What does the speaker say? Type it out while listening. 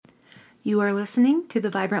You are listening to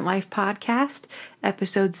the Vibrant Life Podcast,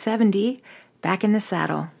 episode 70, Back in the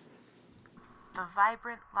Saddle. The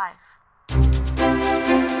Vibrant Life.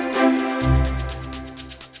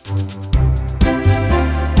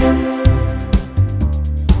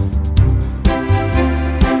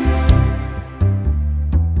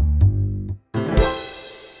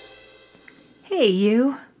 Hey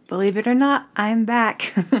you, believe it or not, I'm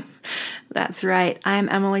back. That's right, I'm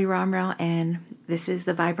Emily Romrell and this is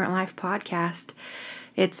the Vibrant Life Podcast.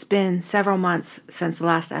 It's been several months since the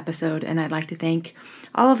last episode and I'd like to thank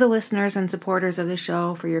all of the listeners and supporters of the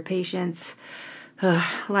show for your patience.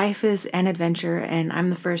 Life is an adventure and I'm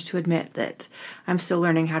the first to admit that I'm still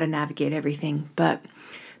learning how to navigate everything, but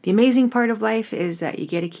the amazing part of life is that you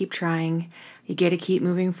get to keep trying, you get to keep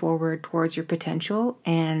moving forward towards your potential,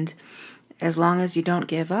 and as long as you don't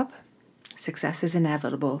give up, success is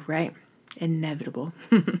inevitable, right? Inevitable.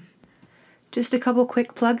 Just a couple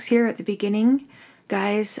quick plugs here at the beginning.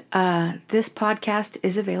 Guys, this podcast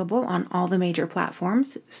is available on all the major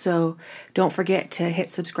platforms, so don't forget to hit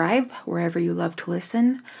subscribe wherever you love to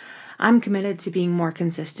listen. I'm committed to being more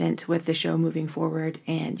consistent with the show moving forward,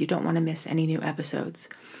 and you don't want to miss any new episodes.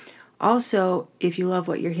 Also, if you love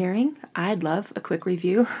what you're hearing, I'd love a quick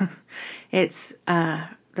review. It's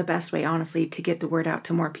the best way, honestly, to get the word out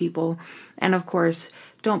to more people. And of course,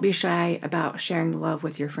 don't be shy about sharing the love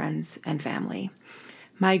with your friends and family.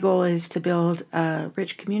 My goal is to build a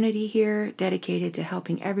rich community here dedicated to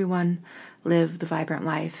helping everyone live the vibrant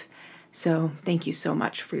life. So thank you so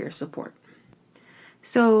much for your support.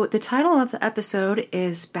 So the title of the episode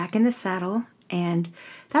is Back in the Saddle, and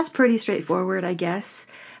that's pretty straightforward, I guess,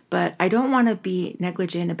 but I don't want to be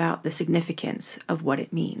negligent about the significance of what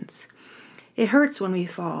it means. It hurts when we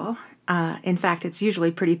fall. In fact, it's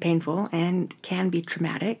usually pretty painful and can be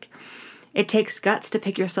traumatic. It takes guts to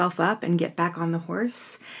pick yourself up and get back on the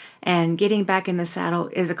horse, and getting back in the saddle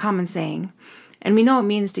is a common saying, and we know it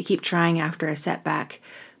means to keep trying after a setback,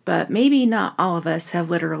 but maybe not all of us have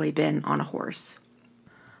literally been on a horse.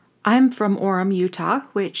 I'm from Orem, Utah,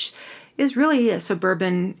 which is really a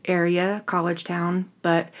suburban area, college town,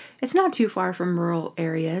 but it's not too far from rural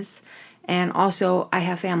areas. And also, I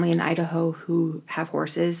have family in Idaho who have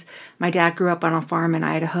horses. My dad grew up on a farm in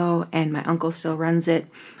Idaho, and my uncle still runs it.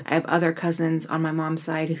 I have other cousins on my mom's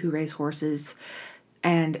side who raise horses.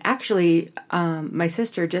 And actually, my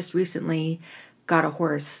sister just recently got a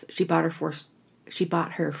horse. She bought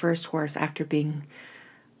her first horse after being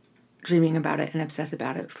dreaming about it and obsessed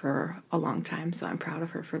about it for a long time. So I'm proud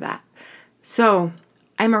of her for that. So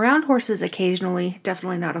I'm around horses occasionally,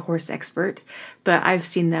 definitely not a horse expert, but I've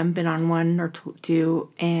seen them, been on one or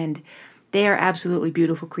two, and they are absolutely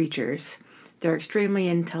beautiful creatures. They're extremely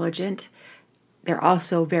intelligent. They're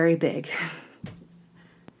also very big.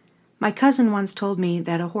 My cousin once told me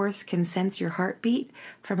that a horse can sense your heartbeat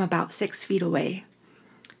from about 6 feet away.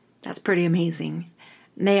 That's pretty amazing.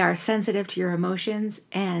 They are sensitive to your emotions,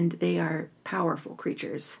 and they are powerful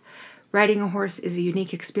creatures. Riding a horse is a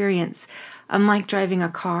unique experience. Unlike driving a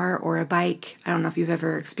car or a bike, I don't know if you've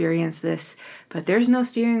ever experienced this, but there's no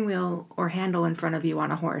steering wheel or handle in front of you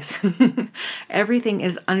on a horse. Everything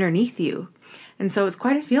is underneath you. And so it's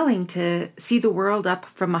quite a feeling to see the world up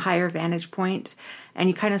from a higher vantage point, and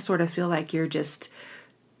you kind of sort of feel like you're just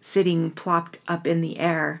sitting plopped up in the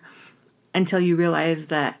air until you realize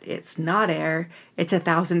that it's not air, it's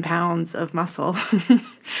 1,000 pounds of muscle.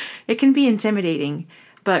 It can be intimidating,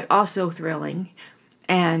 but also thrilling.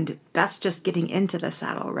 And that's just getting into the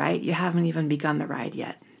saddle, right? You haven't even begun the ride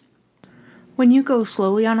yet. When you go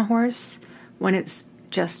slowly on a horse, when it's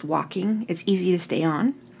just walking, it's easy to stay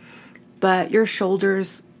on, but your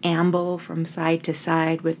shoulders amble from side to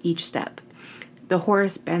side with each step. The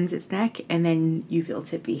horse bends its neck and then you feel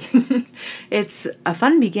tippy. It's a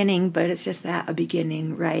fun beginning, but it's just that, a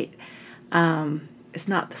beginning, right? It's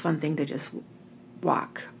not the fun thing to just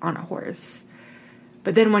walk on a horse.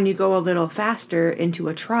 But then when you go a little faster into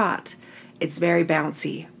a trot, it's very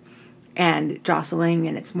bouncy and jostling,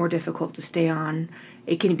 and it's more difficult to stay on.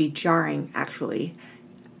 It can be jarring, actually.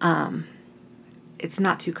 It's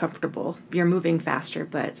not too comfortable. You're moving faster,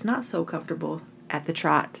 but it's not so comfortable at the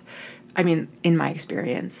trot. I mean, in my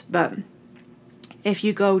experience. But if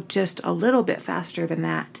you go just a little bit faster than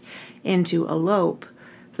that into a lope,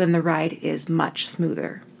 then the ride is much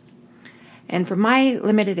smoother. And from my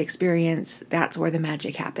limited experience, that's where the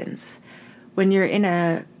magic happens. When you're in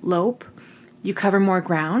a lope, you cover more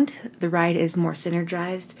ground, the ride is more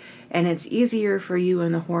synergized, and it's easier for you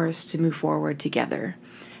and the horse to move forward together.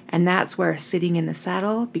 And that's where sitting in the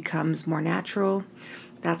saddle becomes more natural.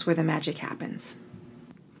 That's where the magic happens.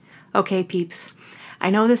 Okay, peeps, I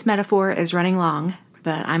know this metaphor is running long,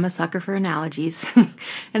 but I'm a sucker for analogies.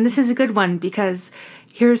 And this is a good one because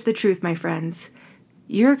here's the truth, my friends.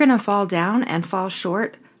 You're going to fall down and fall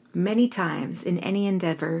short many times in any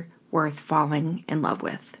endeavor worth falling in love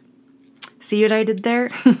with. See what I did there?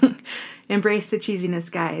 Embrace the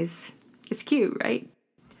cheesiness, guys. It's cute, right?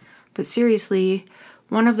 But seriously,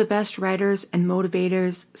 one of the best writers and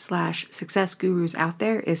motivators / success gurus out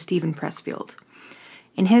there is Steven Pressfield.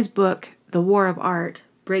 In his book, The War of Art,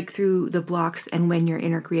 Break Through the Blocks and Win Your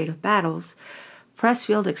Inner Creative Battles,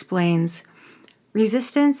 Pressfield explains,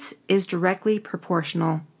 resistance is directly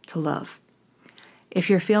proportional to love. If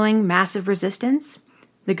you're feeling massive resistance,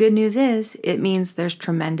 the good news is it means there's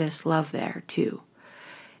tremendous love there too.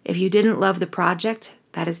 If you didn't love the project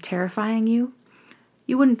that is terrifying you,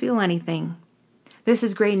 you wouldn't feel anything. This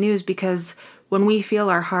is great news because when we feel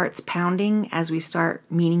our hearts pounding as we start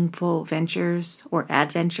meaningful ventures or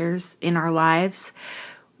adventures in our lives,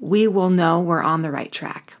 we will know we're on the right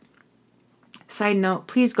track. Side note,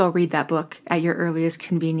 please go read that book at your earliest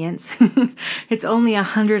convenience. It's only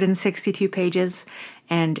 162 pages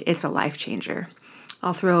and it's a life changer.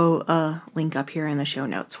 I'll throw a link up here in the show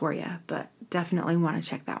notes for you, but definitely want to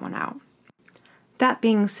check that one out. That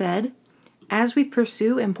being said, as we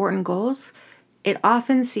pursue important goals, it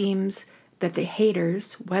often seems that the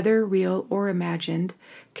haters, whether real or imagined,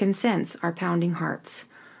 can sense our pounding hearts,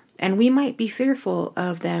 and we might be fearful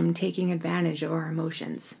of them taking advantage of our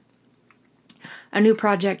emotions. A new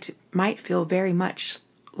project might feel very much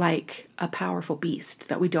like a powerful beast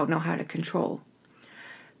that we don't know how to control.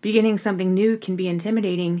 Beginning something new can be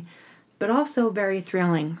intimidating, but also very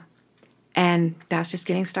thrilling. And that's just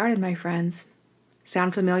getting started, my friends.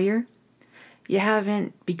 Sound familiar? You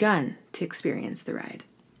haven't begun to experience the ride.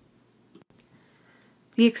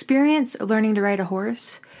 The experience of learning to ride a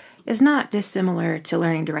horse is not dissimilar to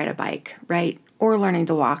learning to ride a bike, right? Or learning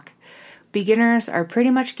to walk. Beginners are pretty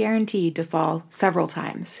much guaranteed to fall several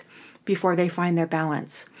times before they find their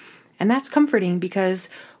balance. And that's comforting because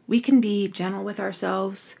we can be gentle with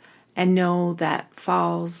ourselves and know that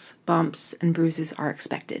falls, bumps, and bruises are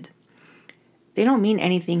expected. They don't mean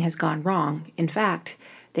anything has gone wrong. In fact,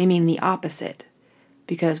 they mean the opposite.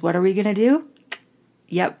 Because what are we going to do?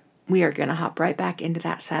 Yep, we are going to hop right back into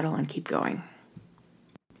that saddle and keep going.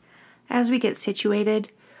 As we get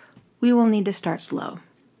situated, we will need to start slow.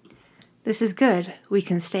 This is good. We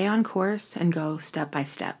can stay on course and go step by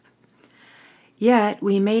step. Yet,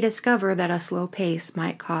 we may discover that a slow pace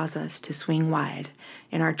might cause us to swing wide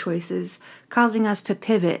in our choices, causing us to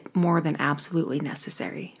pivot more than absolutely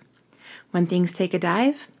necessary. When things take a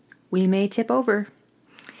dive, we may tip over.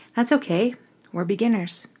 That's okay. We're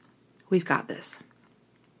beginners. We've got this.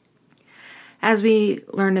 As we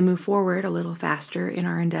learn to move forward a little faster in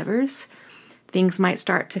our endeavors, things might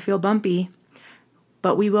start to feel bumpy,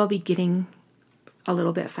 but we will be getting a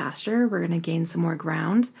little bit faster. We're going to gain some more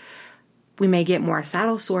ground. We may get more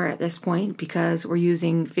saddle sore at this point because we're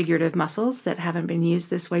using figurative muscles that haven't been used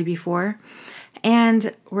this way before.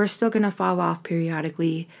 And we're still going to fall off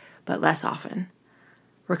periodically, but less often.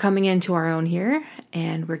 We're coming into our own here,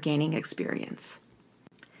 and we're gaining experience.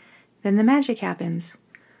 Then the magic happens.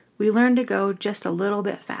 We learn to go just a little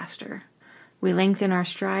bit faster. We lengthen our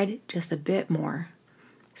stride just a bit more.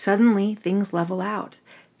 Suddenly, things level out,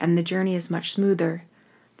 and the journey is much smoother.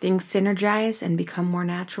 Things synergize and become more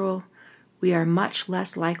natural. We are much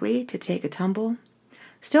less likely to take a tumble.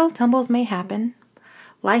 Still, tumbles may happen.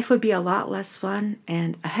 Life would be a lot less fun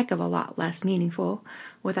and a heck of a lot less meaningful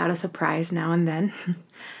without a surprise now and then.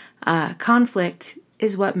 Conflict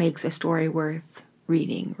is what makes a story worth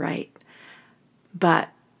reading, right? But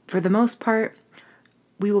for the most part,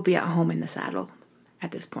 we will be at home in the saddle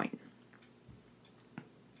at this point.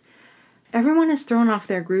 Everyone is thrown off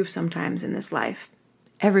their groove sometimes in this life.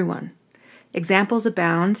 Everyone. Examples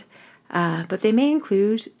abound, but they may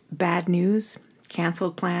include bad news,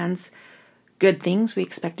 canceled plans, good things we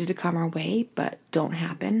expected to come our way but don't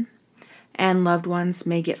happen, and loved ones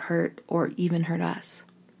may get hurt or even hurt us.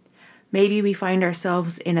 Maybe we find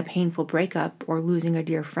ourselves in a painful breakup or losing a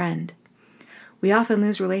dear friend. We often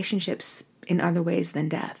lose relationships in other ways than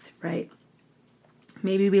death, right?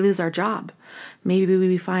 Maybe we lose our job. Maybe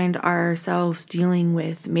we find ourselves dealing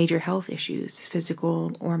with major health issues,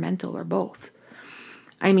 physical or mental or both.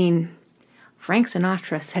 I mean, Frank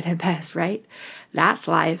Sinatra said it best, right? That's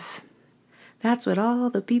life. That's what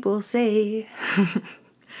all the people say.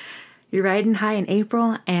 You're riding high in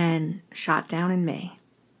April and shot down in May.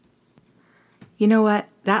 You know what?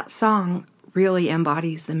 That song really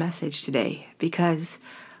embodies the message today because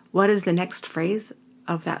what is the next phrase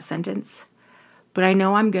of that sentence? But I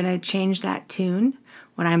know I'm going to change that tune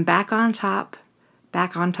when I'm back on top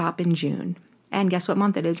in June. And guess what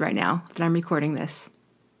month it is right now that I'm recording this?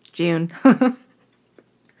 June.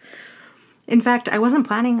 In fact, I wasn't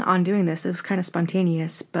planning on doing this. It was kind of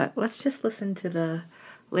spontaneous, but let's just listen to the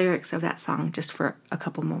lyrics of that song just for a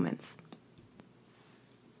couple moments.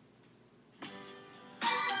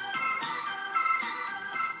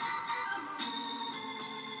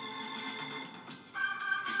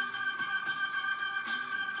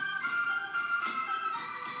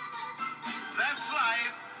 That's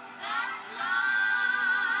life. That's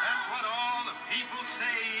life. That's what all the people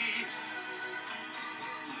say.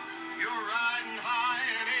 You're riding high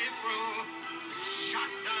in April, shot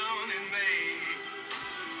down in May.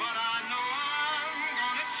 But I know I'm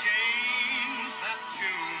gonna change that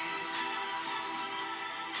tune.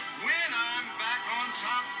 When I'm back on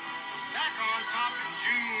top in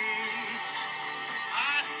June.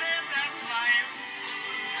 I said that's life.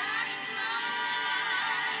 That's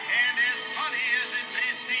life. And as funny as it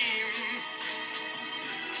may seem,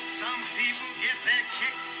 some people get their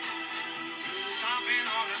kicks stomping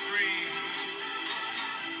on a dream.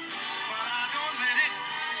 But I don't let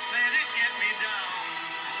it get me down.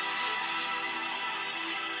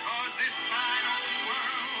 'Cause this fine old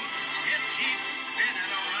world, it keeps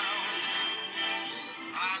spinning around.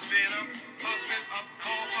 I've been a puppet, a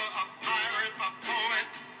pauper, a pirate, a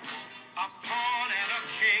poet, a pawn and a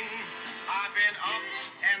king. I've been up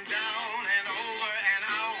and down and over and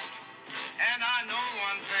out. And I know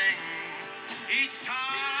one thing. Each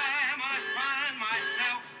time I find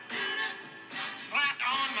myself flat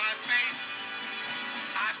on my face,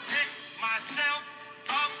 I pick myself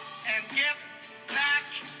up and get back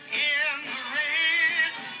in the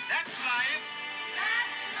race. That's life.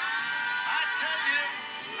 That's life. I tell you,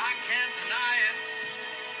 I can't deny it.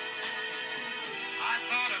 I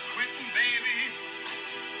thought of quitting, baby,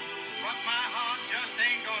 but my heart just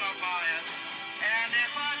ain't gonna buy it. And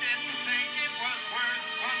if I didn't think it was worth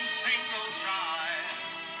one single try,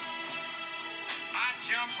 I'd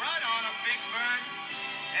jump right on a big bird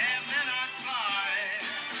and then I'd fly.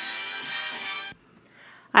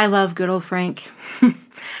 I love good old Frank.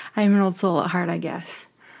 I'm an old soul at heart, I guess,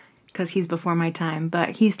 because he's before my time,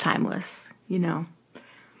 but he's timeless, you know.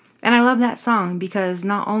 And I love that song because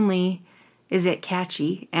not only is it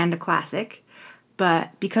catchy and a classic,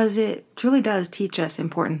 but because it truly does teach us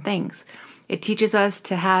important things. It teaches us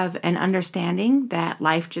to have an understanding that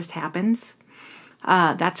life just happens.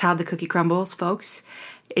 That's how the cookie crumbles, folks.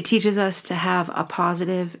 It teaches us to have a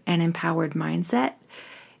positive and empowered mindset.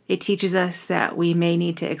 It teaches us that we may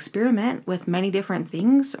need to experiment with many different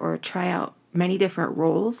things or try out many different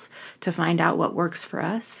roles to find out what works for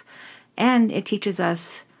us. And it teaches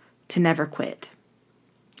us to never quit.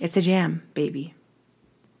 It's a jam, baby.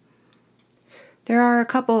 There are a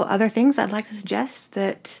couple other things I'd like to suggest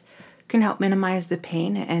that can help minimize the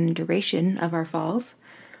pain and duration of our falls.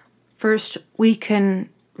 First, we can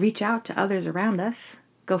reach out to others around us.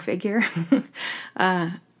 Go figure.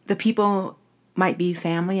 The people might be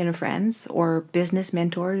family and friends or business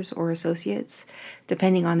mentors or associates,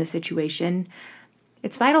 depending on the situation.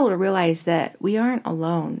 It's vital to realize that we aren't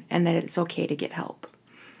alone and that it's okay to get help.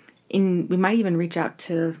 And we might even reach out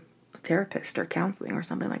to a therapist or counseling or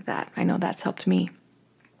something like that. I know that's helped me.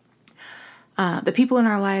 The people in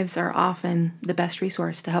our lives are often the best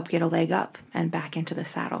resource to help get a leg up and back into the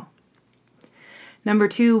saddle. Number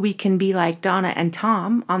 2, we can be like Donna and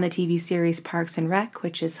Tom on the TV series Parks and Rec,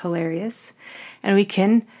 which is hilarious. And we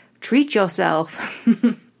can treat yourself.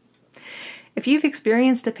 If you've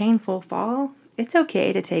experienced a painful fall, it's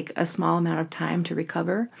okay to take a small amount of time to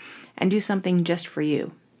recover and do something just for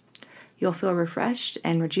you. You'll feel refreshed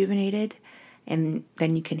and rejuvenated, and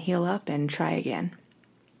then you can heal up and try again.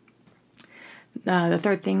 The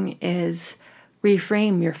third thing is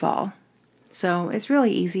reframe your fall. So it's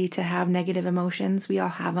really easy to have negative emotions. We all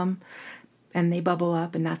have them, and they bubble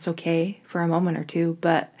up, and that's okay for a moment or two.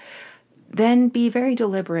 But then be very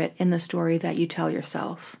deliberate in the story that you tell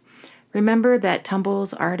yourself. Remember that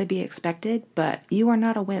tumbles are to be expected, but you are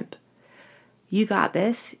not a wimp. You got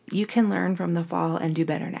this. You can learn from the fall and do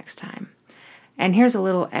better next time. And here's a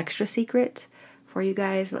little extra secret for you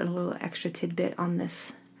guys, a little extra tidbit on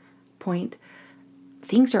this point.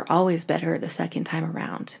 Things are always better the second time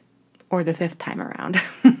around. Or the 5th time around.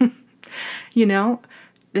 You know,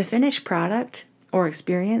 the finished product or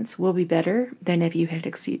experience will be better than if you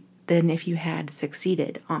had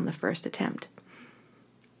succeeded on the first attempt.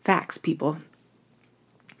 Facts, people.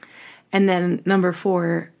 And then number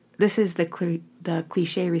 4, this is the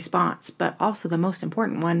cliche response, but also the most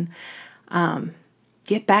important one.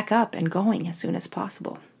 Get back up and going as soon as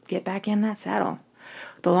possible. Get back in that saddle.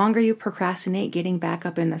 The longer you procrastinate getting back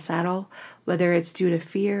up in the saddle, whether it's due to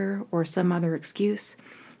fear or some other excuse,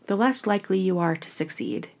 the less likely you are to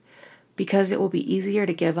succeed, because it will be easier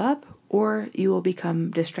to give up or you will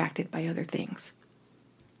become distracted by other things.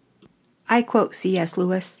 I quote C.S.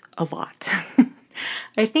 Lewis a lot.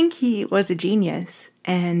 I think he was a genius,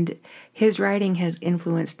 and his writing has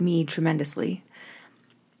influenced me tremendously.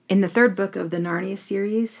 In the third book of the Narnia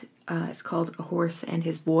series, it's called A Horse and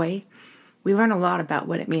His Boy, we learn a lot about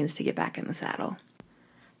what it means to get back in the saddle.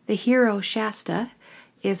 The hero, Shasta,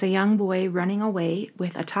 is a young boy running away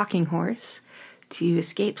with a talking horse to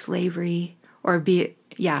escape slavery, to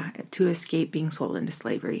escape being sold into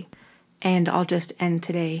slavery. And I'll just end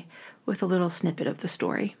today with a little snippet of the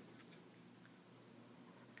story.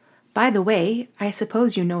 By the way, I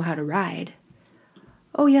suppose you know how to ride.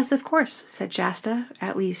 Oh, yes, of course, said Shasta.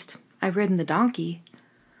 At least, I've ridden the donkey.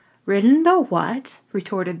 Ridden the what?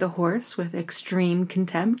 Retorted the horse with extreme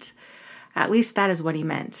contempt. At least that is what he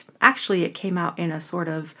meant. Actually, it came out in a sort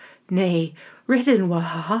of neigh. Ridden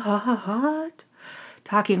what?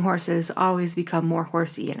 Talking horses always become more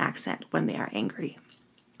horsey in accent when they are angry.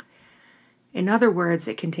 In other words,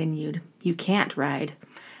 it continued, you can't ride.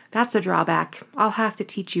 That's a drawback. I'll have to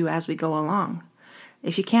teach you as we go along.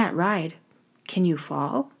 If you can't ride, can you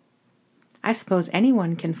fall? I suppose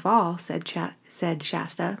anyone can fall, said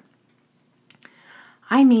Shasta.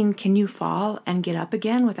 I mean, can you fall and get up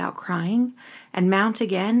again without crying, and mount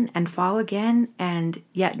again and fall again, and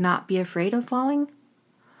yet not be afraid of falling?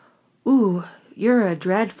 Ooh, you're a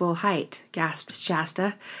dreadful height, gasped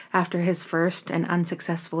Shasta after his first and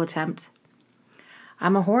unsuccessful attempt.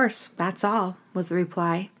 I'm a horse, that's all, was the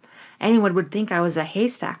reply. Anyone would think I was a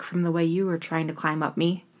haystack from the way you were trying to climb up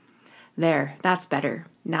me. There, that's better.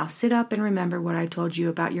 Now sit up and remember what I told you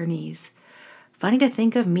about your knees. Funny to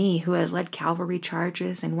think of me, who has led cavalry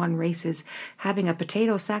charges and won races, having a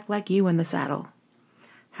potato sack like you in the saddle.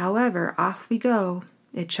 However, off we go,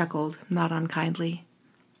 it chuckled, not unkindly.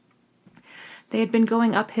 They had been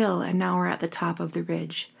going uphill and now were at the top of the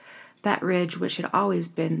ridge, that ridge which had always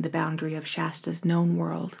been the boundary of Shasta's known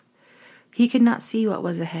world. He could not see what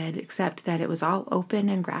was ahead except that it was all open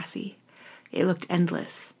and grassy. It looked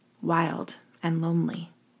endless, wild, and lonely,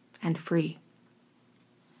 and free.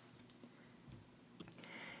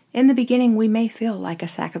 In the beginning, we may feel like a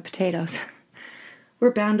sack of potatoes.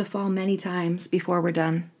 We're bound to fall many times before we're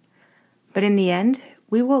done. But in the end,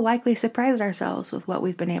 we will likely surprise ourselves with what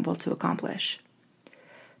we've been able to accomplish.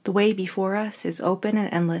 The way before us is open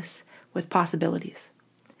and endless with possibilities.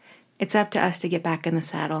 It's up to us to get back in the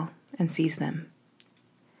saddle and seize them.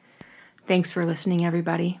 Thanks for listening,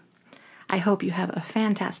 everybody. I hope you have a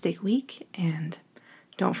fantastic week, and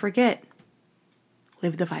don't forget,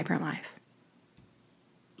 live the vibrant life.